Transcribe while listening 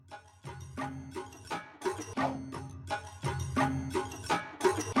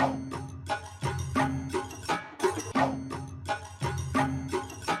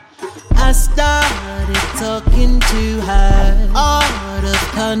working too hard. Art of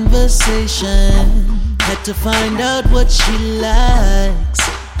conversation. Had to find out what she likes.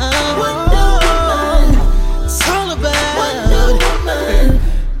 Wonder Woman. It's all about Wonder Woman.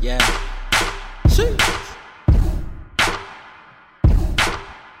 Yeah.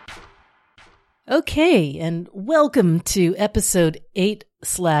 Okay, and welcome to episode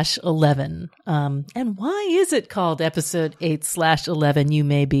 8/11. And why is it called episode 8/11, you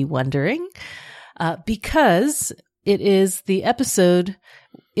may be wondering? Because it is the episode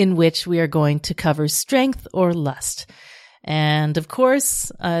in which we are going to cover strength or lust. And of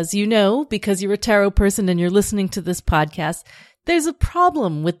course, as you know, because you're a tarot person and you're listening to this podcast, there's a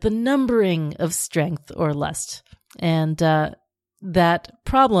problem with the numbering of strength or lust. And that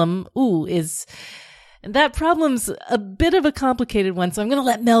problem's a bit of a complicated one, so I'm going to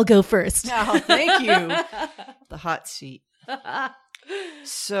let Mel go first. Oh, thank you. The hot seat.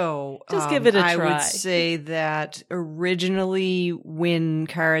 So, just give it a try. I would say that originally when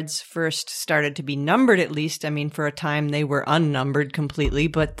cards first started to be numbered, at least, I mean, for a time they were unnumbered completely,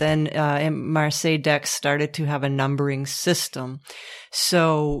 but then Marseille decks started to have a numbering system.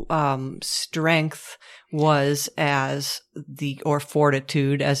 So, strength was or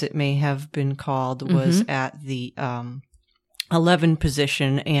fortitude, as it may have been called, was at the 11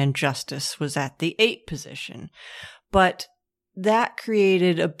 position, and justice was at the 8 position. But that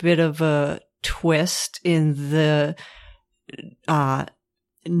created a bit of a twist in the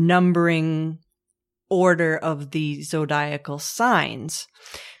numbering order of the zodiacal signs,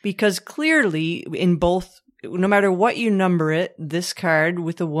 because clearly in both, no matter what you number it, this card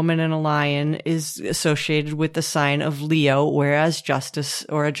with a woman and a lion is associated with the sign of Leo, whereas justice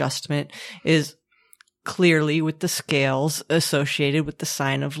or adjustment is clearly with the scales associated with the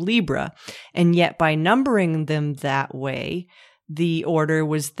sign of Libra. And yet by numbering them that way, the order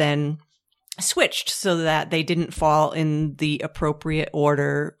was then switched so that they didn't fall in the appropriate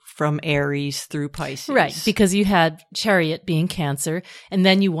order from Aries through Pisces. Right, because you had Chariot being Cancer, and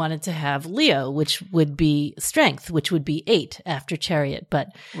then you wanted to have Leo, which would be Strength, which would be 8 after Chariot. But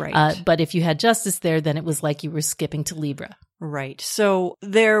if you had Justice there, then it was like you were skipping to Libra. Right. So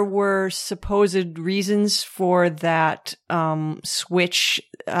there were supposed reasons for that switch.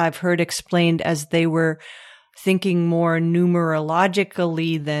 I've heard explained as they were thinking more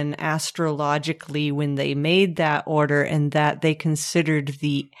numerologically than astrologically when they made that order, and that they considered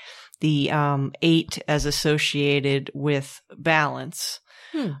the 8 as associated with balance.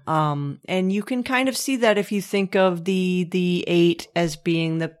 And you can kind of see that if you think of the 8 as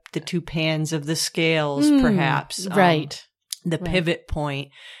being the two pans of the scales, perhaps. Right. The pivot point.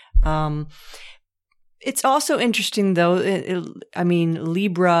 It's also interesting though.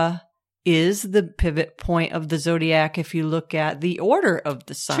 Libra is the pivot point of the zodiac. If you look at the order of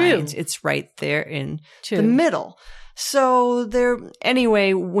the signs, it's right there in the middle. So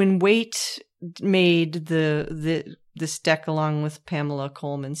when Waite made this deck along with Pamela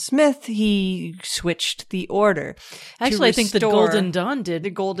Coleman Smith, he switched the order. Actually, I think the Golden Dawn did.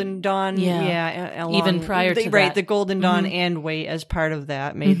 The Golden Dawn, even prior to that. Right, the Golden Dawn and Waite as part of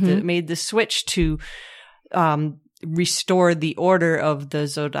that made the switch to restore the order of the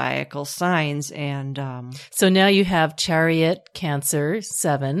zodiacal signs. And so now you have Chariot, Cancer,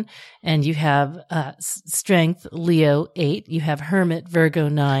 7, and you have Strength, Leo, 8. You have Hermit, Virgo,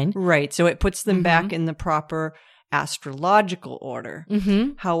 9. Right. So it puts them back in the proper astrological order.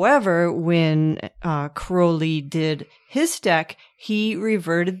 However, when Crowley did his deck, he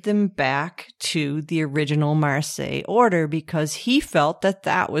reverted them back to the original Marseille order because he felt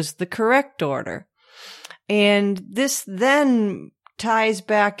that was the correct order. And this then ties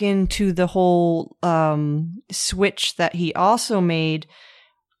back into the whole switch that he also made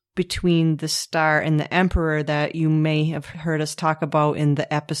between the Star and the Emperor that you may have heard us talk about in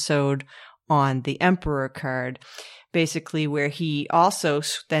the episode on the Emperor card, basically where he also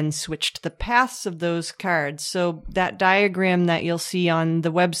then switched the paths of those cards. So that diagram that you'll see on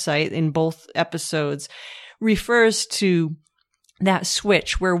the website in both episodes refers to that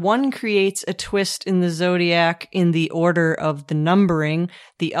switch where one creates a twist in the zodiac in the order of the numbering,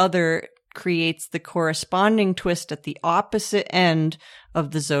 the other creates the corresponding twist at the opposite end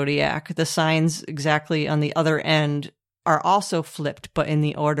of the zodiac. The signs exactly on the other end are also flipped, but in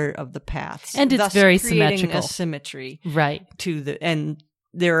the order of the paths. And it's very symmetrical. A symmetry. Right. And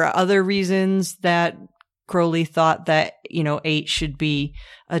there are other reasons that Crowley thought that, 8 should be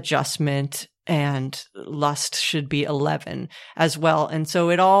adjustment and lust should be 11 as well. And so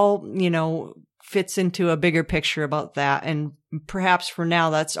it all, fits into a bigger picture about that. And perhaps for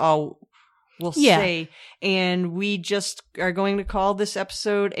now, that's all we'll say. And we just are going to call this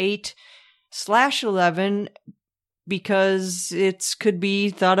episode 8 8/11 because it could be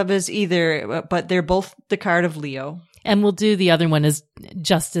thought of as either, but they're both the card of Leo. And we'll do the other one as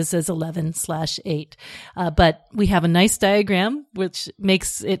Justice as 11/8. But we have a nice diagram, which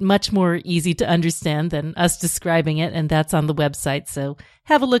makes it much more easy to understand than us describing it. And that's on the website. So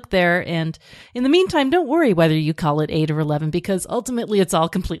have a look there. And in the meantime, don't worry whether you call it 8 or 11, because ultimately it's all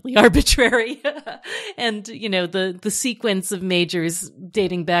completely arbitrary. And, you know, the sequence of majors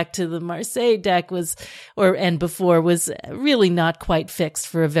dating back to the Marseille deck and before was really not quite fixed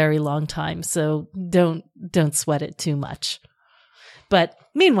for a very long time. So don't sweat it too much. But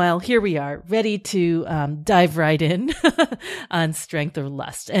meanwhile, here we are, ready to dive right in on Strength or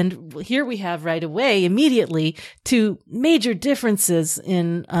Lust. And here we have right away, immediately, two major differences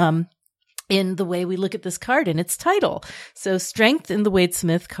in the way we look at this card and its title. So Strength in the Wade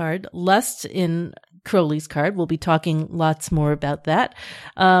Smith card, Lust in Crowley's card. We'll be talking lots more about that.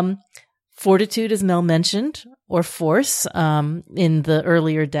 Fortitude, as Mel mentioned, or Force in the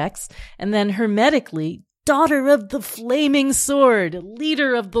earlier decks. And then hermetically, Daughter of the Flaming Sword,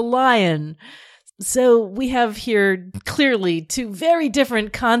 Leader of the Lion. So we have here clearly two very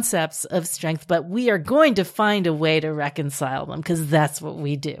different concepts of strength, but we are going to find a way to reconcile them because that's what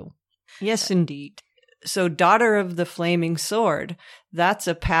we do. Yes, indeed. So Daughter of the Flaming Sword, that's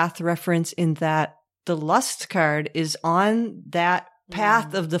a path reference in that the Lust card is on that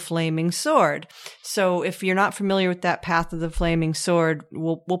path of the Flaming Sword. So if you're not familiar with that path of the Flaming Sword,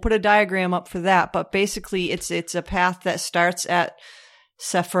 we'll put a diagram up for that. But basically, it's a path that starts at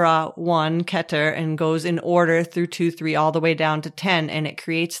Sephirah 1, Keter, and goes in order through 2, 3, all the way down to 10. And it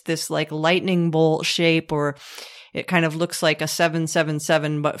creates this like lightning bolt shape, or it kind of looks like a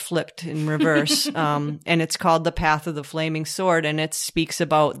 777, but flipped in reverse. And it's called the Path of the Flaming Sword. And it speaks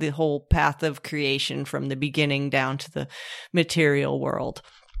about the whole path of creation from the beginning down to the material world.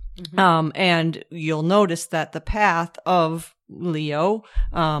 Mm-hmm. And you'll notice that the path of Leo,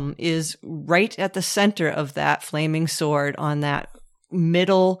 is right at the center of that flaming sword on that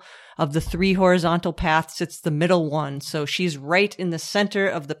middle of the 3 horizontal paths. It's the middle one. So she's right in the center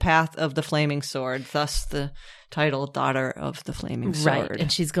of the path of the flaming sword. Thus the title, Daughter of the Flaming Sword. Right. And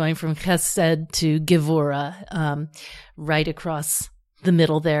she's going from Chesed to Gevurah, right across the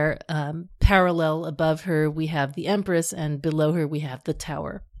middle there. Parallel above her, we have the Empress, and below her, we have the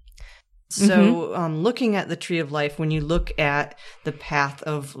Tower. So looking at the Tree of Life, when you look at the path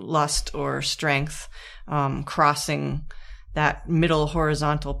of lust or strength, crossing that middle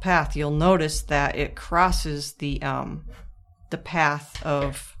horizontal path, you'll notice that it crosses the path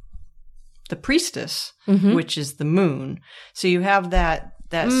of the priestess, which is the moon. So you have that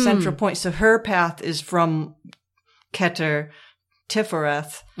central point. So her path is from Keter,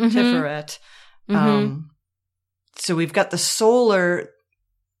 Tiferet. So we've got the solar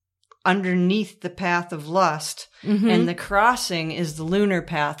underneath the path of lust, and the crossing is the lunar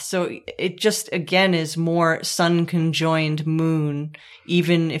path. So it just, again, is more sun conjoined moon,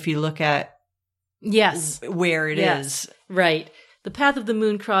 even if you look at where it is. Right. The path of the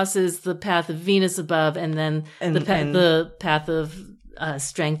moon crosses the path of Venus above, and then the path of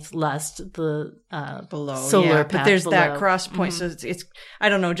strength, lust, the below, solar path. But there's below. that cross point. So it's I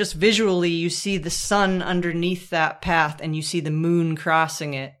don't know, just visually you see the sun underneath that path, and you see the moon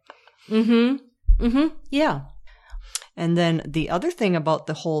crossing it. Yeah. And then the other thing about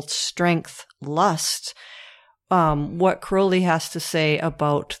the whole strength, lust, what Crowley has to say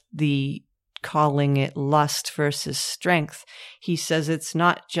about the calling it lust versus strength. He says it's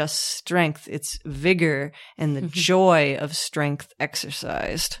not just strength, it's vigor and the joy of strength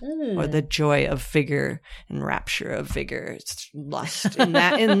exercised, or the joy of vigor and rapture of vigor. It's lust in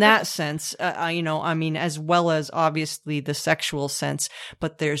that sense, as well as obviously the sexual sense,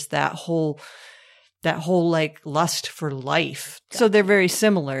 but there's that whole like lust for life. So they're very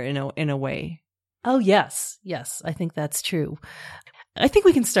similar in a way. Oh, yes. Yes, I think that's true. I think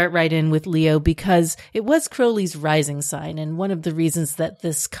we can start right in with Leo because it was Crowley's rising sign, and one of the reasons that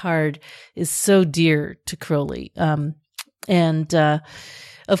this card is so dear to Crowley. Of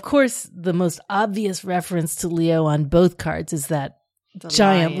course, the most obvious reference to Leo on both cards is that the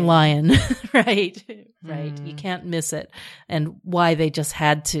giant lion. Right. You can't miss it. And why they just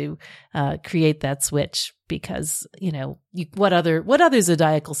had to create that switch because, what other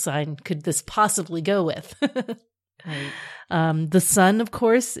zodiacal sign could this possibly go with? Right. The sun, of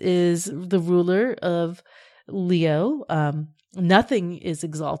course, is the ruler of Leo. Nothing is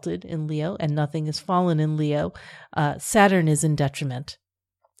exalted in Leo and nothing is fallen in Leo. Saturn is in detriment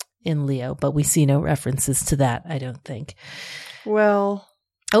in Leo, but we see no references to that, I don't think. Well,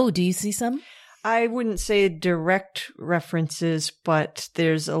 do you see some? I wouldn't say direct references, but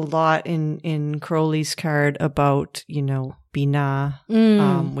there's a lot in Crowley's card about,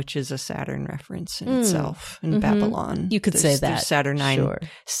 Binah, which is a Saturn reference in itself in Babylon. You could say that. There's Saturnine Sure.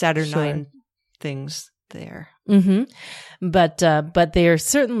 things there. But they are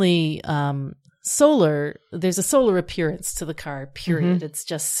certainly solar. There's a solar appearance to the card, period. It's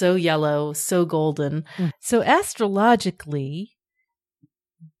just so yellow, so golden. So astrologically,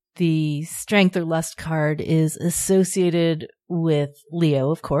 the Strength or Lust card is associated with Leo,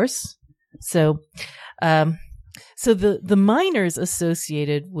 of course. So the minors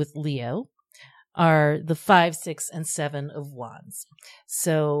associated with Leo are the 5, 6, and 7 of Wands.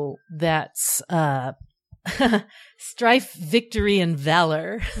 So that's strife, victory, and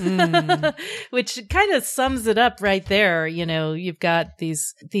valor, which kind of sums it up right there. You've got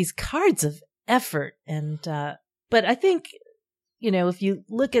these cards of effort, and but I think if you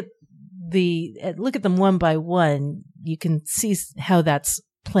look at them one by one, you can see how that's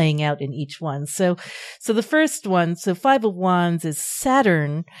playing out in each one. So the first one, 5 of Wands, is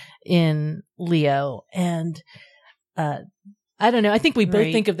Saturn in Leo, and I don't know. I think we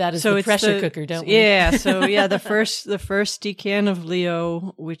both think of that as the pressure cooker, don't we? Yeah. So the first decan of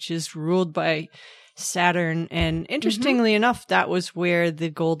Leo, which is ruled by Saturn, and interestingly enough, that was where the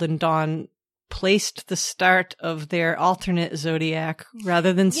Golden Dawn placed the start of their alternate zodiac.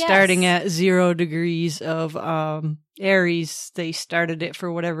 Rather than starting at 0 degrees of Aries, they started it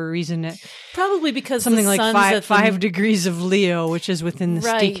for whatever reason at probably because something like 5 degrees of Leo, which is within this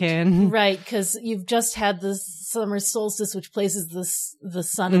decan. Right, because you've just had the summer solstice, which places the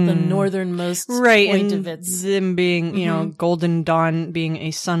sun at the northernmost point of its. Them being, Golden Dawn being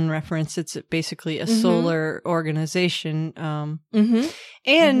a sun reference, it's basically a solar organization.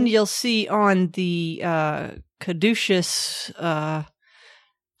 And you'll see on the caduceus at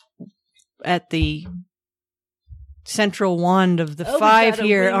the central wand of the 5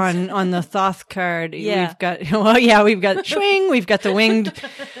 here on the Thoth card. We've got Schwing, we've got the winged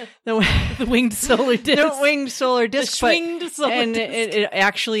the winged solar disc. The winged solar disc. And it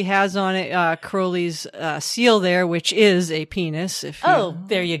actually has on it Crowley's seal there, which is a penis.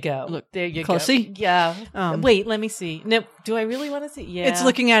 There you go. Look there you closely. Go. Yeah. Wait, let me see. No, do I really want to see? Yeah. It's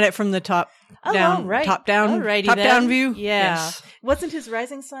looking at it from the top down, top down view. Yeah. Yes. Wasn't his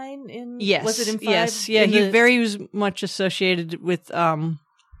rising sign in? Yes. Was it in 5? Yes. Yeah. He was much associated with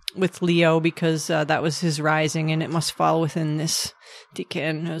Leo because that was his rising, and it must fall within this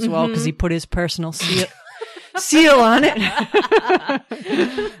decan as well because he put his personal seal on it.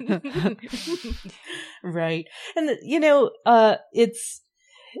 Right. And it's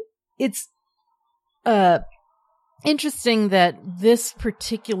interesting that this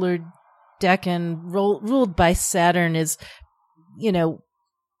particular decan ruled by Saturn is,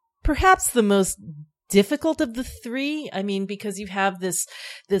 perhaps the most difficult of the 3. I mean, because you have this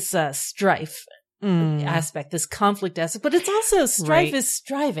strife aspect, this conflict aspect, but it's also strife is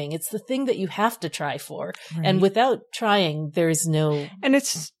striving. It's the thing that you have to try for. Right. And without trying, there's no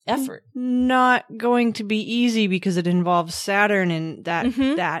effort. Not going to be easy because it involves Saturn and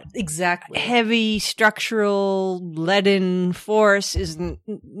that exactly heavy structural leaden force is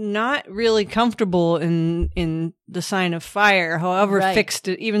not really comfortable in the sign of fire. However, fixed,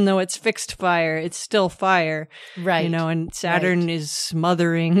 even though it's fixed fire, it's still fire. Right. And Saturn is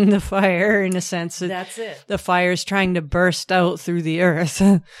smothering the fire in a sense. That's it. The fire is trying to burst out through the earth.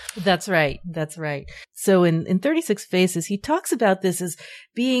 That's right. So in 36 Faces, he talks about this as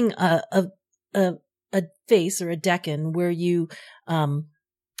being a face or a decan where you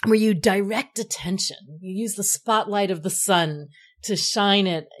direct attention. You use the spotlight of the sun to shine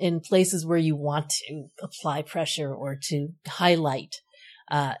it in places where you want to apply pressure or to highlight.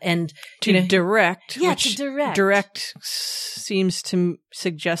 And to direct, to direct. Direct seems to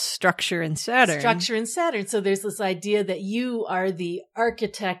suggest structure in Saturn. So there's this idea that you are the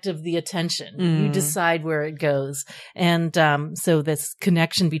architect of the attention. You decide where it goes. And so this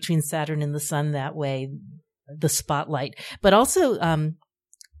connection between Saturn and the sun that way, the spotlight. But also,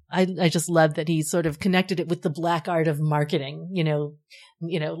 I just love that he sort of connected it with the black art of marketing.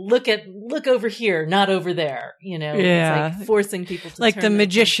 Look over here, not over there. It's like forcing people to like the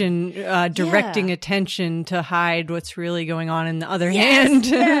magician directing attention to hide what's really going on in the other hand.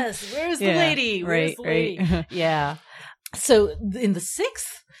 Yes, where's the lady? Where's the lady? Yeah. So in the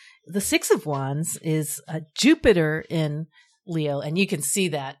 6th of Wands is Jupiter in Leo. And you can see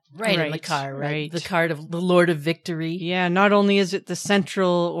that right in the card, right? Right. The card of the Lord of Victory. Yeah, not only is it the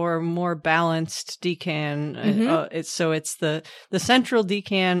central or more balanced decan, it's the central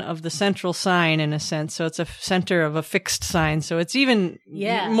decan of the central sign in a sense. So it's a center of a fixed sign. So it's even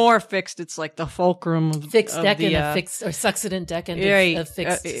more fixed. It's like the fulcrum of Fixed of decan, the, a fixed or succedent decan, a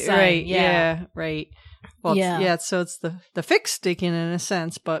fixed sign. Right. Yeah. Right. Well, so it's the fixed decan in a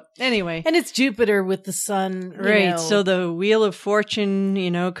sense, but anyway. And it's Jupiter with the sun. Right. So the Wheel of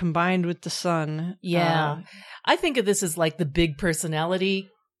Fortune, combined with the sun. Yeah. I think of this as like the big personality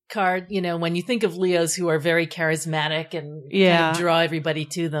card. When you think of Leos who are very charismatic and kind of draw everybody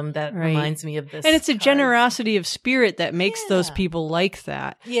to them, that reminds me of this. And it's a card. generosity of spirit that makes those people like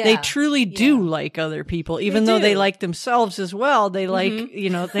that. Yeah. They truly do like other people, even though they like themselves as well. They like, they...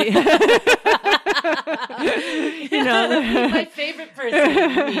 my favorite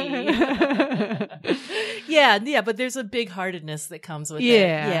person. Me. yeah, but there's a big heartedness that comes with it.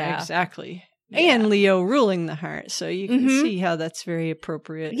 Yeah, exactly. Yeah. And Leo ruling the heart, so you can see how that's very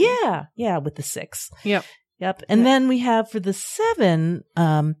appropriate. Yeah, with the 6. Yep. And then we have for the 7,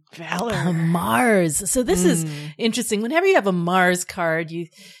 Valor. Mars. So this is interesting. Whenever you have a Mars card, you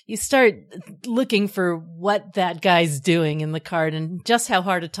start looking for what that guy's doing in the card and just how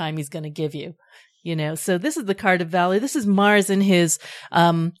hard a time he's going to give you. So this is the card of Valor. This is Mars in his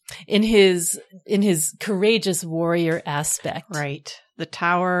courageous warrior aspect. Right. The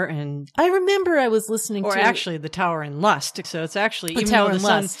Tower and... I remember I was listening or to... actually the Tower in Lust. So it's actually... The even Tower though in the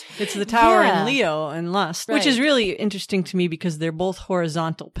sun, Lust. It's the Tower in Leo and Lust, which is really interesting to me because they're both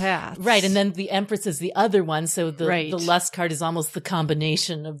horizontal paths. Right. And then the Empress is the other one. So the Lust card is almost the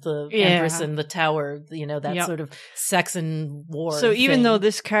combination of the Empress and the Tower, that sort of sex and war. So even though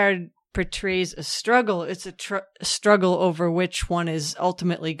this card portrays a struggle, it's a struggle over which one is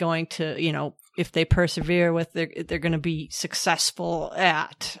ultimately going to, if they persevere with, they're going to be successful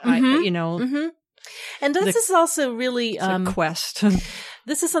at, And this is also really a quest.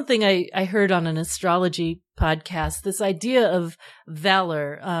 This is something I heard on an astrology podcast, this idea of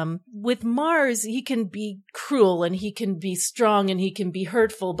valor. With Mars, he can be cruel and he can be strong and he can be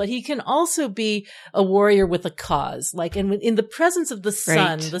hurtful, but he can also be a warrior with a cause. Like, and in the presence of the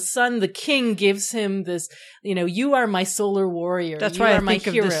sun, the king gives him this, you are my solar warrior. That's you why are I my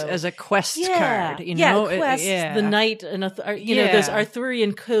think hero. of this as a quest card. Quest, the knight, and there's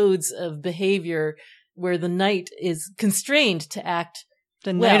Arthurian codes of behavior where the knight is constrained to act.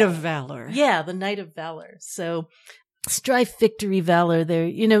 The Knight of Valor. Yeah, the Knight of Valor. So strife, victory, valor,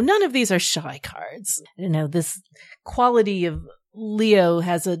 none of these are shy cards. This quality of Leo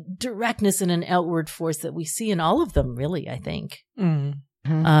has a directness and an outward force that we see in all of them, really, I think.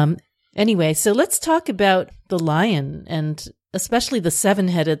 Mm-hmm. Anyway, so let's talk about the lion and especially the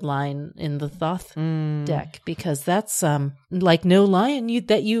 7-headed lion in the Thoth deck, because that's like no lion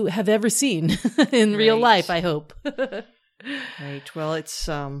that you have ever seen in real life, I hope. Right. Well, it's,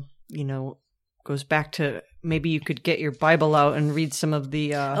 goes back to maybe you could get your Bible out and read some of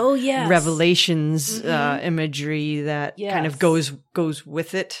the Revelations imagery that kind of goes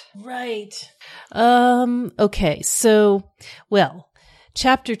with it. Right. Okay. So,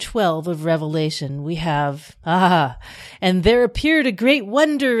 Chapter 12 of Revelation, we have, and there appeared a great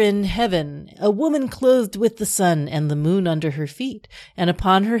wonder in heaven, a woman clothed with the sun and the moon under her feet, and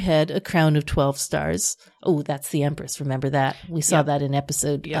upon her head a crown of 12 stars. Oh, that's the Empress. Remember that? We saw that in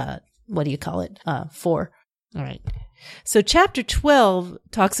episode, 4. All right. So chapter 12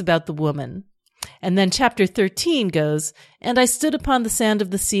 talks about the woman. And then chapter 13 goes, and I stood upon the sand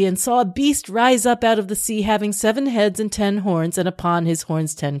of the sea and saw a beast rise up out of the sea, having 7 heads and 10 horns, and upon his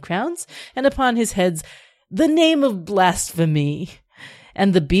horns 10 crowns, and upon his heads the name of blasphemy.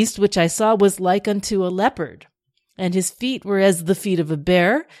 And the beast which I saw was like unto a leopard, and his feet were as the feet of a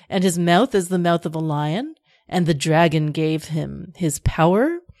bear, and his mouth as the mouth of a lion. And the dragon gave him his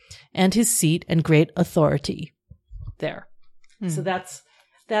power and his seat and great authority. There. So that's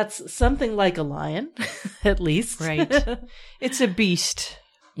something like a lion, at least. Right. It's a beast.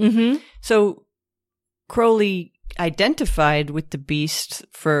 Mm-hmm. So Crowley identified with the beast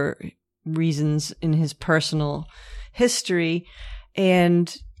for reasons in his personal history.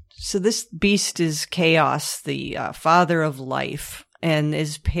 And so this beast is Chaos, the father of life, and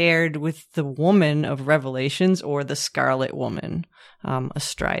is paired with the woman of Revelations, or the Scarlet Woman,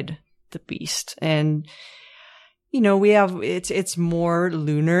 astride the beast. And we have, it's more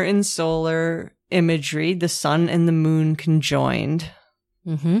lunar and solar imagery, the sun and the moon conjoined.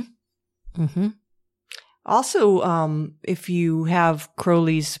 Mm-hmm. Mm-hmm. Also, if you have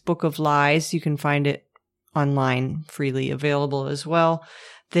Crowley's Book of Lies, you can find it online, freely available as well.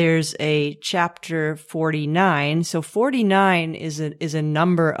 there's a chapter 49. So 49 is a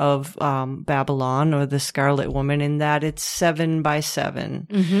number of Babylon, or the Scarlet Woman, in that it's 7 by 7.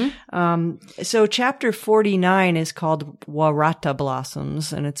 So chapter 49 is called Warata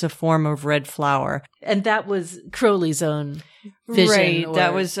Blossoms, and it's a form of red flower. And that was Crowley's own vision. Right.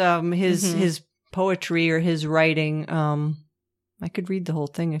 That was his poetry or his writing. I could read the whole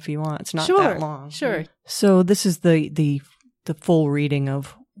thing if you want. It's not that long. Sure. So this is the full reading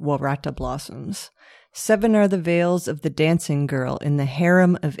of Warata Blossoms. 7 are the veils of the dancing girl in the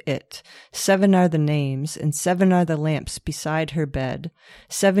harem of it. 7 are the names, and 7 are the lamps beside her bed.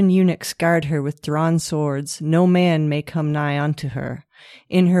 7 eunuchs guard her with drawn swords. No man may come nigh unto her.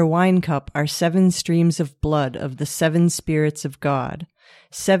 In her wine cup are 7 streams of blood of the 7 spirits of God.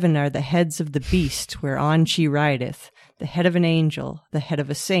 7 are the heads of the beast whereon she rideth, the head of an angel, the head of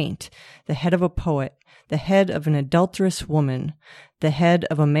a saint, the head of a poet, the head of an adulterous woman, the head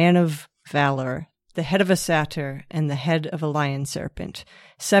of a man of valor, the head of a satyr, and the head of a lion serpent.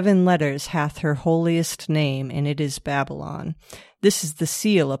 7 letters hath her holiest name, and it is Babylon. This is the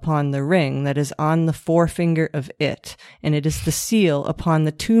seal upon the ring that is on the forefinger of it, and it is the seal upon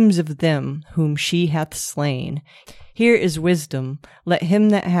the tombs of them whom she hath slain. Here is wisdom. Let him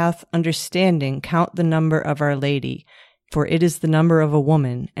that hath understanding count the number of Our Lady, for it is the number of a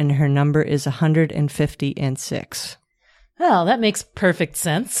woman, and her number is 156. Well, that makes perfect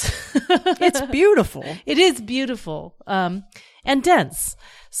sense. It's beautiful. It is beautiful, and dense.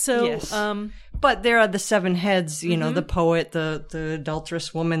 So, yes. But there are the 7 heads, you know, the poet, the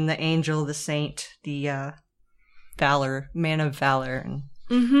adulterous woman, the angel, the saint, the man of valor, and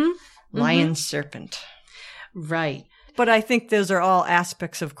lion serpent. Right. But I think those are all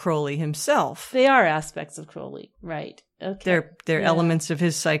aspects of Crowley himself. They are aspects of Crowley, right. Okay. They're elements of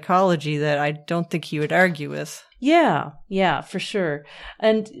his psychology that I don't think he would argue with. Yeah, for sure.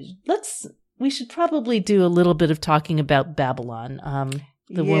 And we should probably do a little bit of talking about Babylon,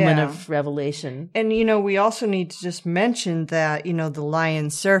 the woman of Revelation. And, you know, we also need to just mention that, you know, the lion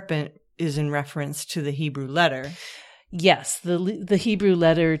serpent is in reference to the Hebrew letter. Yes, the Hebrew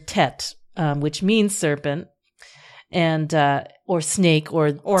letter tet, which means serpent, and or snake,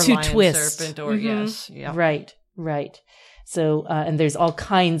 or to lion twist. Serpent, or yes, yeah, right. So, and there's all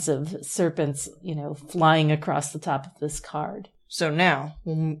kinds of serpents, you know, flying across the top of this card. So now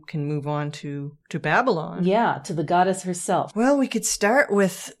we can move on to Babylon. Yeah, to the goddess herself. Well, we could start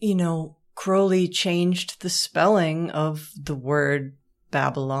with, you know, Crowley changed the spelling of the word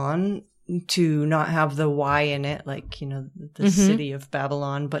Babylon to not have the Y in it, like, you know, the city of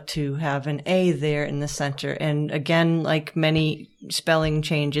Babylon, but to have an A there in the center. And again, like many spelling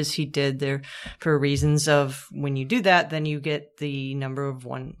changes he did there for reasons of when you do that, then you get the number of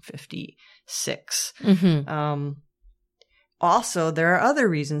 156. Also, there are other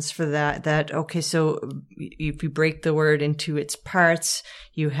reasons for that, okay, so if you break the word into its parts,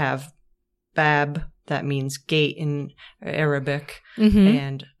 you have Bab, that means gate in Arabic,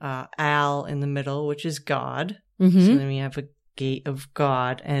 and Al in the middle, which is God. So then we have a gate of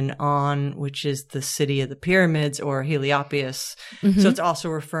God, and On, which is the city of the pyramids, or Heliopolis. So it's also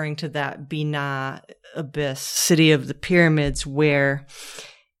referring to that Binah abyss, city of the pyramids, where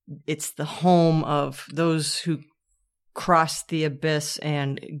it's the home of those who cross the abyss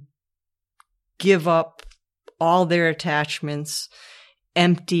and give up all their attachments,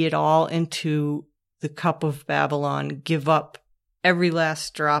 empty it all into the cup of Babylon, give up every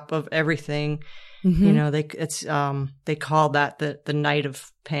last drop of everything. You know, they call that the Night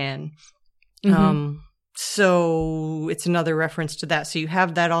of Pan. So it's another reference to that. So you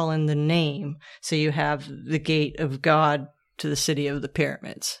have that all in the name. So you have the gate of God to the city of the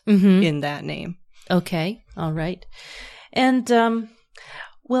pyramids in that name. Okay. All right. And,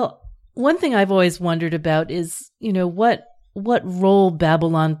 well, one thing I've always wondered about is, you know, what role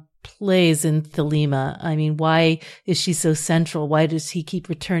Babylon plays in Thelema. I mean, why is she so central? Why does he keep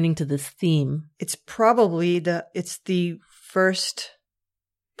returning to this theme? It's probably it's the first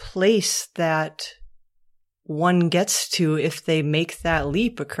place that one gets to if they make that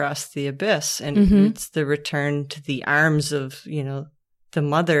leap across the abyss. And it's the return to the arms of, you know, the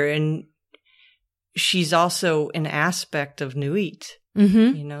mother. And she's also an aspect of Nuit,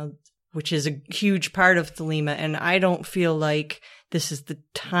 you know, which is a huge part of Thelema. And I don't feel like this is the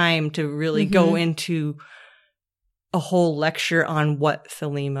time to really go into a whole lecture on what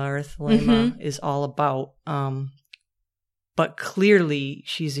Thelema is all about. But clearly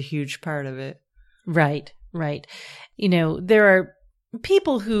she's a huge part of it. Right. You know, there are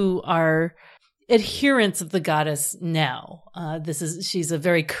people who are adherents of the goddess now. She's a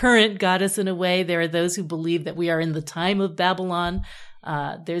very current goddess in a way. There are those who believe that we are in the time of Babylon.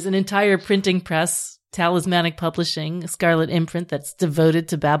 There's an entire printing press, Talismanic Publishing, Scarlet Imprint, that's devoted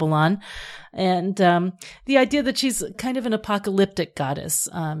to Babylon. And the idea that she's kind of an apocalyptic goddess,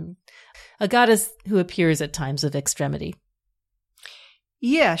 a goddess who appears at times of extremity.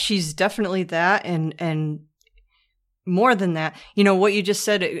 Yeah, she's definitely that. And more than that, you know, what you just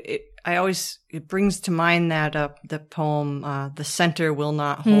said, it brings to mind that the poem, The Center Will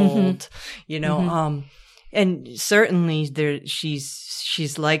Not Hold, you know, and certainly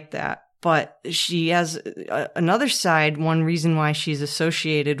she's like that. But she has another side. One reason why she's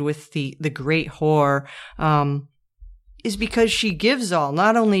associated with the great whore is because she gives all.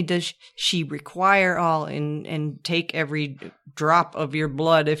 Not only does she require all and take every drop of your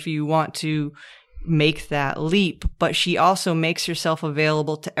blood if you want to make that leap, but she also makes herself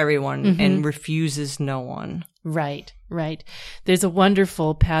available to everyone and refuses no one. Right. There's a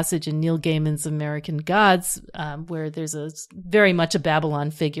wonderful passage in Neil Gaiman's American Gods where there's very much a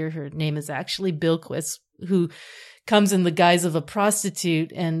Babylon figure. Her name is actually Bilquis, who comes in the guise of a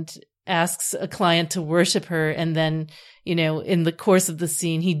prostitute and asks a client to worship her. And then, you know, in the course of the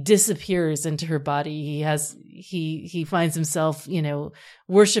scene, he disappears into her body. He finds himself, you know,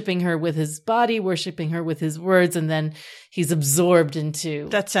 worshiping her with his body, worshiping her with his words, and then he's absorbed into.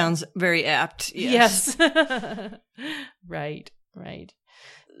 That sounds very apt. Yes. Right.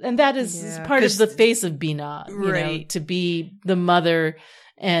 And that is part of the face of Binah, you know, to be the mother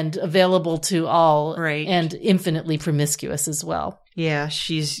and available to all, and infinitely promiscuous as well. Yeah,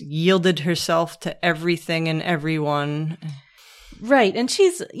 she's yielded herself to everything and everyone. Right. And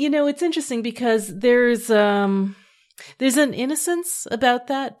she's, you know, it's interesting because there's an innocence about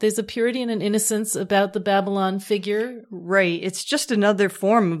that. There's a purity and an innocence about the Babylon figure. Right. It's just another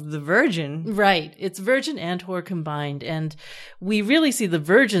form of the virgin. Right. It's virgin and whore combined. And we really see the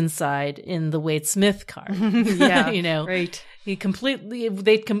virgin side in the Wade Smith card. Yeah. You know, right. They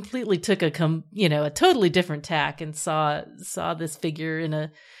completely took a totally different tack and saw this figure in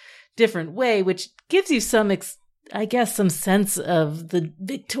a different way, which gives you some sense of the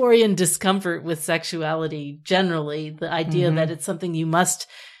Victorian discomfort with sexuality generally, the idea that it's something you must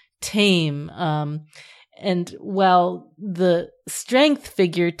tame. And while the strength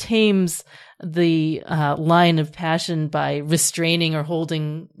figure tames the line of passion by restraining or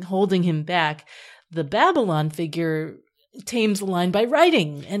holding him back, the Babylon figure tames the line by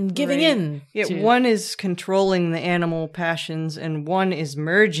writing and giving in. Yeah, one is controlling the animal passions and one is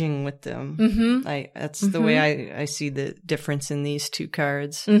merging with them. That's the way I see the difference in these two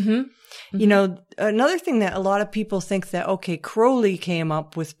cards. You know, another thing that a lot of people think that, okay, Crowley came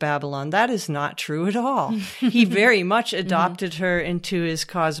up with Babylon. That is not true at all. He very much adopted her into his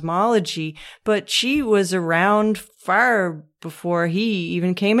cosmology, but she was around far before he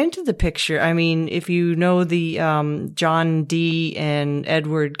even came into the picture. I mean, if you know the John Dee and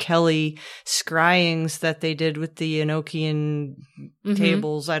Edward Kelly scryings that they did with the Enochian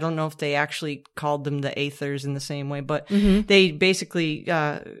tables, I don't know if they actually called them the Aethers in the same way, but they basically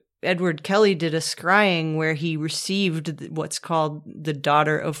Edward Kelly did a scrying where he received what's called the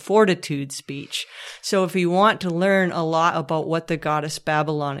Daughter of Fortitude speech. So if you want to learn a lot about what the goddess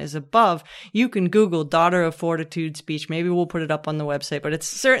Babylon is above, you can Google Daughter of Fortitude speech. Maybe we'll put it up on the website, but it's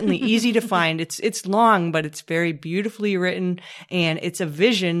certainly easy to find. It's long, but it's very beautifully written, and it's a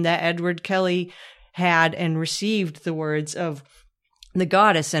vision that Edward Kelly had and received the words of the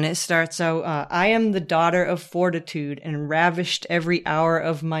goddess, and it starts out, I am the daughter of fortitude and ravished every hour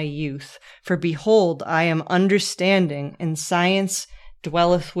of my youth. For behold, I am understanding, and science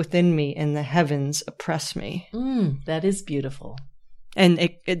dwelleth within me, and the heavens oppress me. That is beautiful. And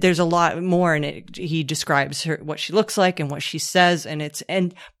there's a lot more in it. He describes her, what she looks like and what she says,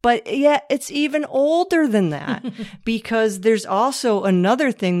 but it's even older than that because there's also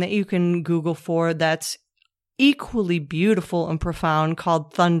another thing that you can Google for that's equally beautiful and profound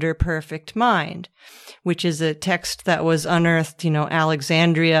called Thunder Perfect Mind, which is a text that was unearthed,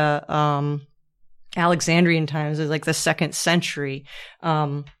 Alexandrian times, like the 2nd century.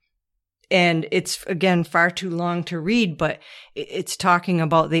 And it's, again, far too long to read, but it's talking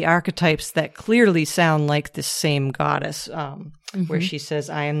about the archetypes that clearly sound like this same goddess, where she says,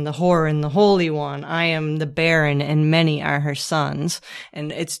 I am the whore and the holy one. I am the barren and many are her sons.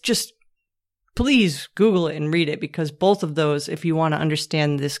 And it's just, please Google it and read it, because both of those, if you want to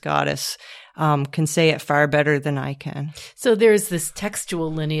understand this goddess, can say it far better than I can. So there's this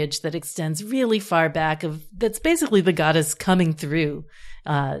textual lineage that extends really far back that's basically the goddess coming through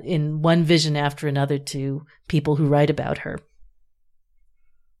in one vision after another to people who write about her.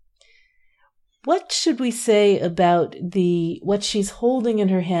 What should we say about what she's holding in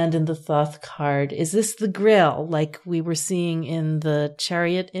her hand in the Thoth card? Is this the Grail, like we were seeing in the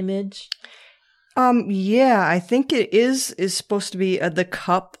chariot image? Yeah, I think it is supposed to be the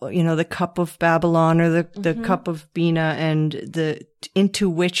cup, the cup of Babylon, or the cup of Bina, and into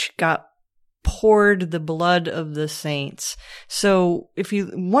which got poured the blood of the saints. So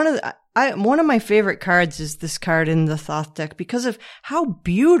one of my favorite cards is this card in the Thoth deck because of how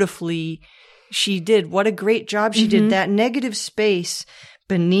beautifully she did. What a great job she did. That negative space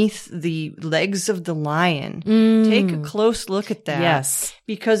beneath the legs of the lion. Take a close look at that. Yes.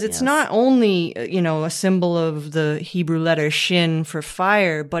 Because it's not only, a symbol of the Hebrew letter Shin for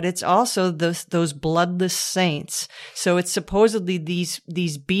fire, but it's also those bloodless saints. So it's supposedly these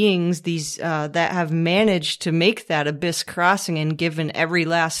beings, that have managed to make that abyss crossing and given every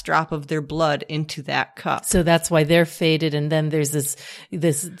last drop of their blood into that cup. So that's why they're faded. And then there's this,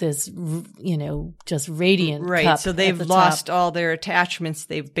 just radiant right. cup. So they've lost all their attachments.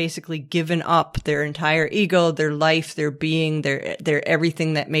 They've basically given up their entire ego, their life, their being, their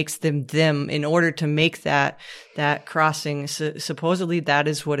everything that makes them in order to make that crossing. So supposedly that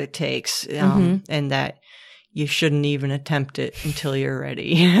is what it takes, and that you shouldn't even attempt it until you're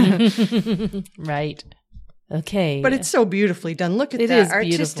ready. Right. Okay. But it's so beautifully done. Look at it that is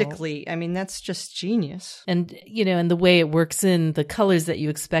artistically. Beautiful. I mean, that's just genius. And, and the way it works in the colors that you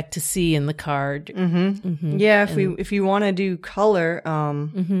expect to see in the card. Yeah. If you want to do color,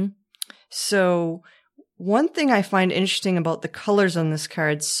 so one thing I find interesting about the colors on this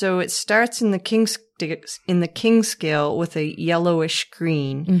card, so it starts in the king scale with a yellowish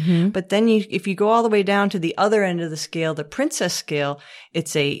green, but then if you go all the way down to the other end of the scale, the princess scale,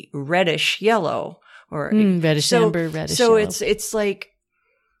 it's a reddish yellow. Or reddish amber, reddish so yellow. it's like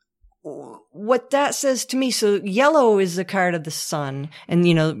what that says to me. So yellow is the card of the sun, and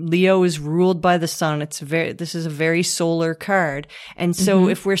Leo is ruled by the sun. This is a very solar card, and so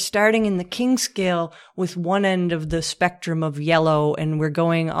if we're starting in the king scale with one end of the spectrum of yellow, and we're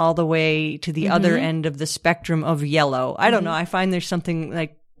going all the way to the other end of the spectrum of yellow, I don't know. I find there's something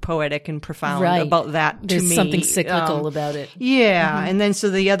like poetic and profound about that to There's me. something cyclical about it. Yeah. And then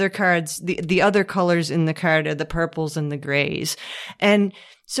so the other cards, the other colors in the card are the purples and the grays. And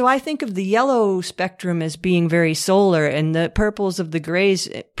so I think of the yellow spectrum as being very solar, and the purples of the grays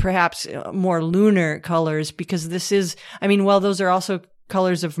perhaps more lunar colors, because those are also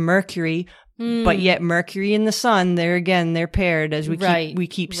colors of Mercury. But yet Mercury and the sun, they're paired as we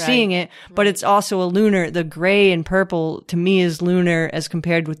keep seeing it. But it's also a lunar. The gray and purple to me is lunar as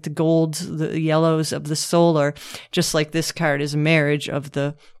compared with the golds, the yellows of the solar. Just like this card is a marriage of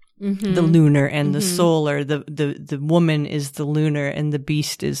the lunar and the solar. The woman is the lunar and the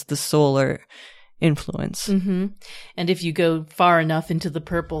beast is the solar influence. And if you go far enough into the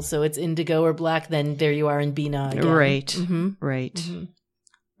purple, so it's indigo or black, then there you are in Bina again. Right. Right.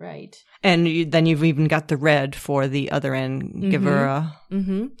 Right. And then you've even got the red for the other end, Gevurah.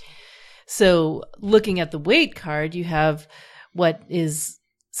 So looking at the weight card, you have what is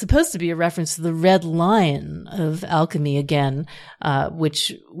supposed to be a reference to the red lion of alchemy again,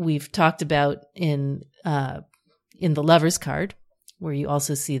 which we've talked about in the Lover's card, where you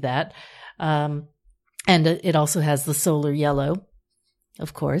also see that. And it also has the solar yellow,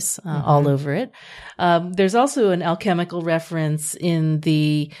 of course, all over it. There's also an alchemical reference in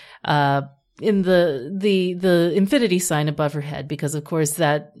the infinity sign above her head, because of course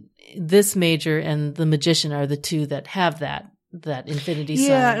this major and the magician are the two that have that infinity sign.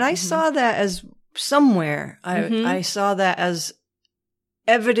 Yeah, and I saw that as somewhere. I saw that as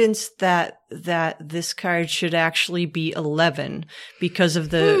evidence that this card should actually be 11 because of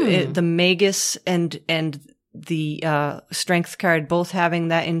the Magus and the strength card both having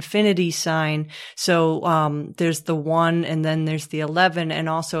that infinity sign. So there's the 1 and then there's the 11, and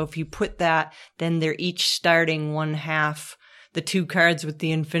also if you put that, then they're each starting 1/2. The two cards with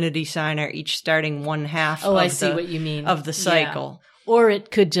the infinity sign are each starting 1/2 I see what you mean. Of the cycle. Yeah. Or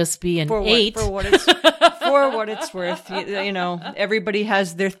it could just be an 8. For what it's worth. Everybody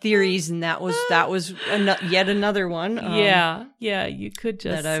has their theories, and that was yet another one. Yeah, you could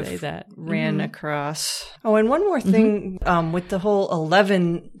just say that. Ran across. Oh, and one more thing with the whole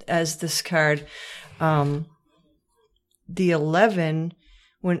 11 as this card. The 11,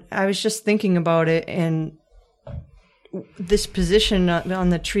 when I was just thinking about it, and this position on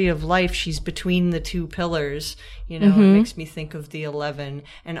the tree of life, she's between the two pillars, it makes me think of the 11.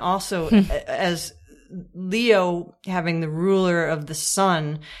 And also as Leo having the ruler of the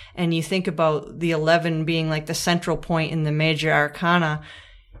sun, and you think about the 11 being like the central point in the major arcana,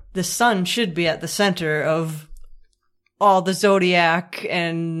 the sun should be at the center of all the zodiac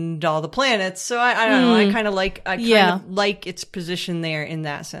and all the planets. So I don't know. I kind of like its position there in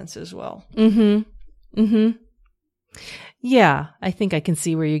that sense as well. Yeah, I think I can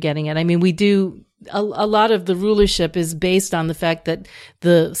see where you're getting at. I mean, we do a lot of the rulership is based on the fact that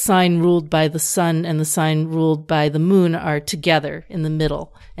the sign ruled by the sun and the sign ruled by the moon are together in the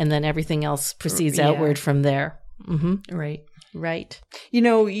middle, and then everything else proceeds outward from there. Right. You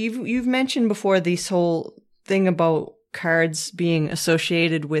know, you've mentioned before this whole thing about cards being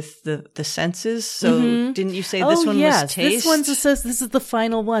associated with the senses. So didn't you say this one was taste? This is the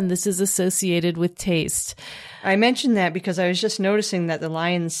final one. This is associated with taste. I mentioned that because I was just noticing that the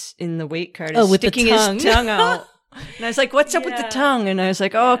lion's in the weight card is with sticking his tongue out. And I was like, what's up with the tongue? And I was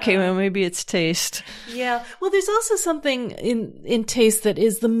like, oh, okay, well, maybe it's taste. Yeah. Well, there's also something in taste that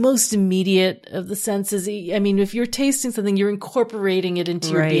is the most immediate of the senses. I mean, if you're tasting something, you're incorporating it into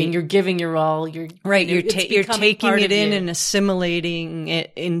your being. You're giving your all. You're taking it in and assimilating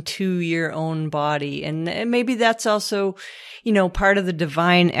it into your own body. And maybe that's also, you know, part of the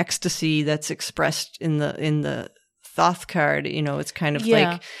divine ecstasy that's expressed in the Thoth card. You know, it's kind of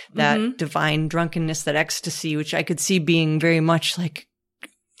like that divine drunkenness, that ecstasy, which I could see being very much like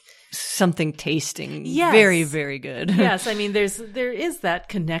something tasting very, very good. Yes. I mean, there is that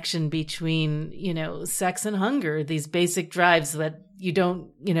connection between, you know, sex and hunger, these basic drives that you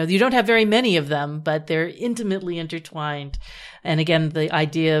don't have very many of them, but they're intimately intertwined. And again, the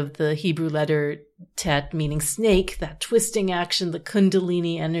idea of the Hebrew letter tet, meaning snake, that twisting action, the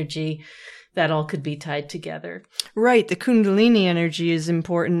Kundalini energy, that all could be tied together. Right. The Kundalini energy is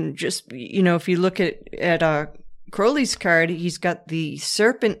important. Just, you know, if you look at Crowley's card, he's got the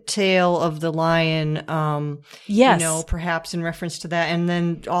serpent tail of the lion. Yes. You know, perhaps in reference to that. And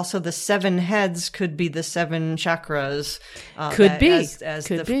then also the 7 heads could be the 7 chakras. As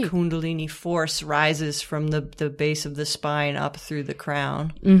the Kundalini force rises from the base of the spine up through the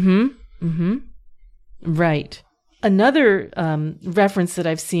crown. Right. Another reference that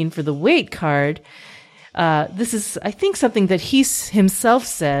I've seen for the weight card, this is, I think, something that he himself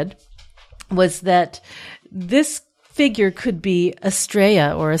said, was that this figure could be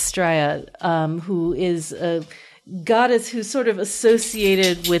Astraea, who is a goddess who's sort of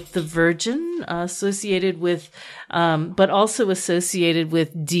associated with the Virgin, but also associated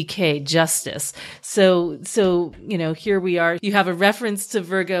with decay, justice. So, you know, here we are. You have a reference to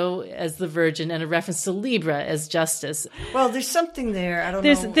Virgo as the Virgin and a reference to Libra as justice. Well, there's something there. I don't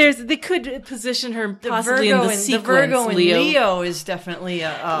know. They could position her possibly in the sequence. The Virgo and Leo is definitely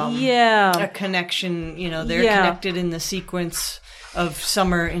a connection. You know, they're connected in the sequence of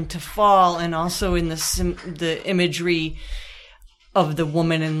summer into fall, and also in the imagery of the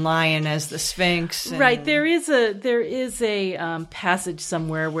woman and lion as the Sphinx. Right. There is a passage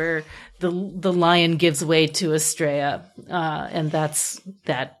somewhere where the lion gives way to Astraea, and that's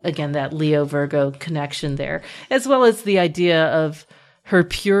that Leo Virgo connection there, as well as the idea of her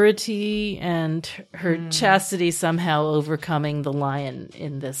purity and her chastity somehow overcoming the lion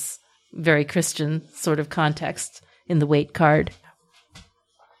in this very Christian sort of context in the weight card.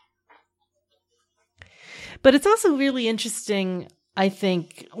 But it's also really interesting, I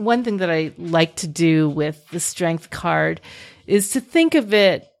think, one thing that I like to do with the strength card is to think of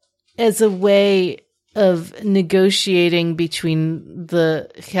it as a way of negotiating between the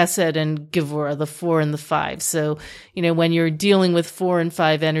Chesed and Gevurah, the 4 and the 5. So, you know, when you're dealing with 4 and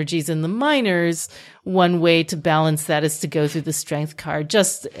 5 energies in the minors, one way to balance that is to go through the strength card,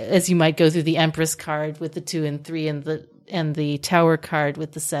 just as you might go through the Empress card with the 2 and 3 and the Tower card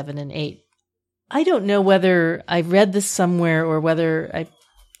with the 7 and 8. I don't know whether I read this somewhere or whether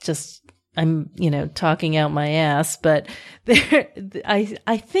I'm, you know, talking out my ass, but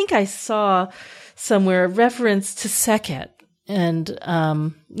I think I saw somewhere a reference to Sekhet and,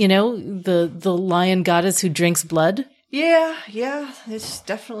 you know, the lion goddess who drinks blood. Yeah. This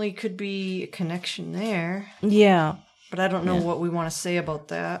definitely could be a connection there. Yeah. But I don't know what we want to say about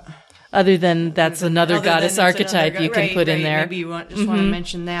that. Other than that's another goddess archetype you can put in there. Maybe you want to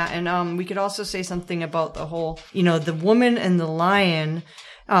mention that. And we could also say something about the whole, you know, the woman and the lion.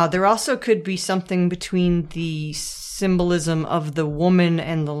 There also could be something between the symbolism of the woman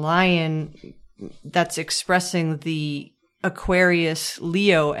and the lion that's expressing the Aquarius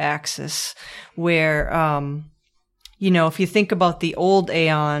Leo axis, where, if you think about the old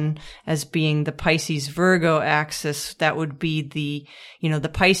Aeon as being the Pisces Virgo axis, that would be the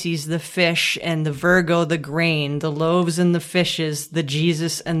Pisces, the fish, and the Virgo, the grain, the loaves and the fishes, the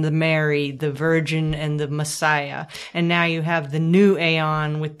Jesus and the Mary, the Virgin and the Messiah. And now you have the new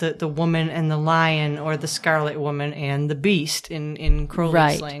Aeon with the woman and the lion, or the Scarlet Woman and the beast in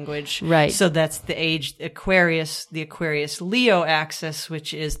Crowley's language. Right. So that's the age Aquarius, the Aquarius Leo axis,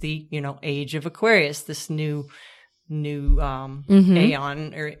 which is the, age of Aquarius, this new Aeon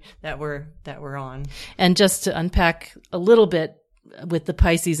that we're on. And just to unpack a little bit with the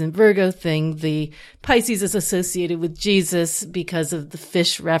Pisces and Virgo thing, the Pisces is associated with Jesus because of the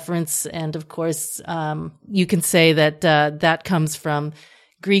fish reference, and of course, you can say that that comes from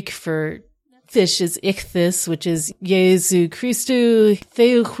Greek for fish is ichthys, which is Jesu Christou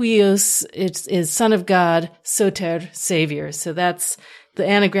Theohuios. It is Son of God, Soter, Savior. So that's the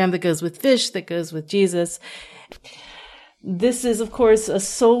anagram that goes with fish, that goes with Jesus. This is, of course, a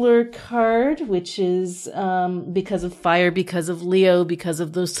solar card, which is because of fire, because of Leo, because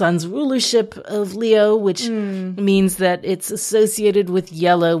of the sun's rulership of Leo, which means that it's associated with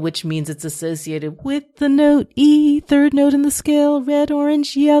yellow, which means it's associated with the note E, third note in the scale, red,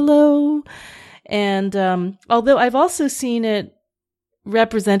 orange, yellow. And although I've also seen it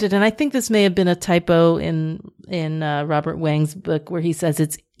represented, and I think this may have been a typo in Robert Wang's book, where he says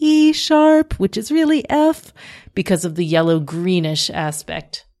it's E sharp, which is really F, because of the yellow greenish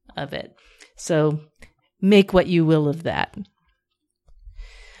aspect of it. So make what you will of that.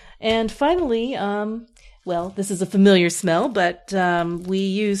 And finally, this is a familiar smell, but we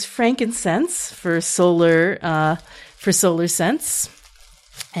use frankincense for solar scents.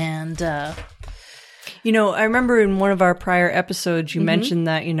 And I remember in one of our prior episodes, you mentioned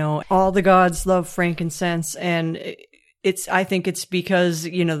that, all the gods love frankincense, and I think it's because,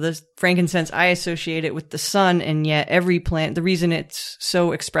 the frankincense, I associate it with the sun, and yet every planet, the reason it's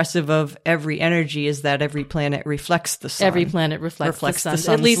so expressive of every energy is that every planet reflects the sun. Every planet reflects the sun's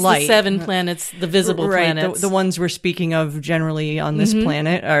At least light. The 7 planets, the visible planets. The ones we're speaking of generally on this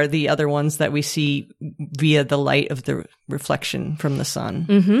planet are the other ones that we see via the light of the reflection from the sun.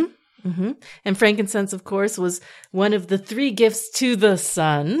 Mm-hmm. Mm-hmm. And frankincense, of course, was one of the 3 gifts to the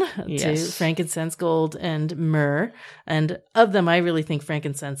sun, to frankincense, gold, and myrrh. And of them, I really think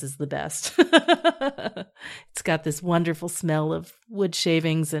frankincense is the best. It's got this wonderful smell of wood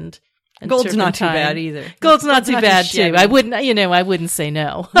shavings and gold's not too bad either. Gold's not too bad too. I wouldn't say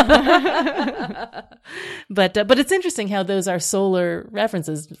no. But it's interesting how those are solar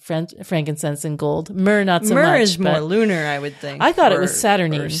references, frankincense and gold. Myrrh, not so much. Myrrh is more lunar, I would think. I thought it was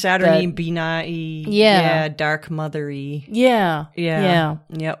Saturnine. Or Saturnine, Binah-y. Yeah, dark mothery. Yeah.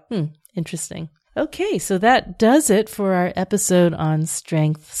 Yep. Interesting. Okay, so that does it for our episode on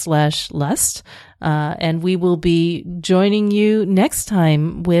strength/lust. And we will be joining you next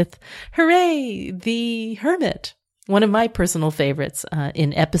time with Hooray, the Hermit, one of my personal favorites,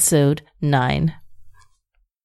 in episode 9.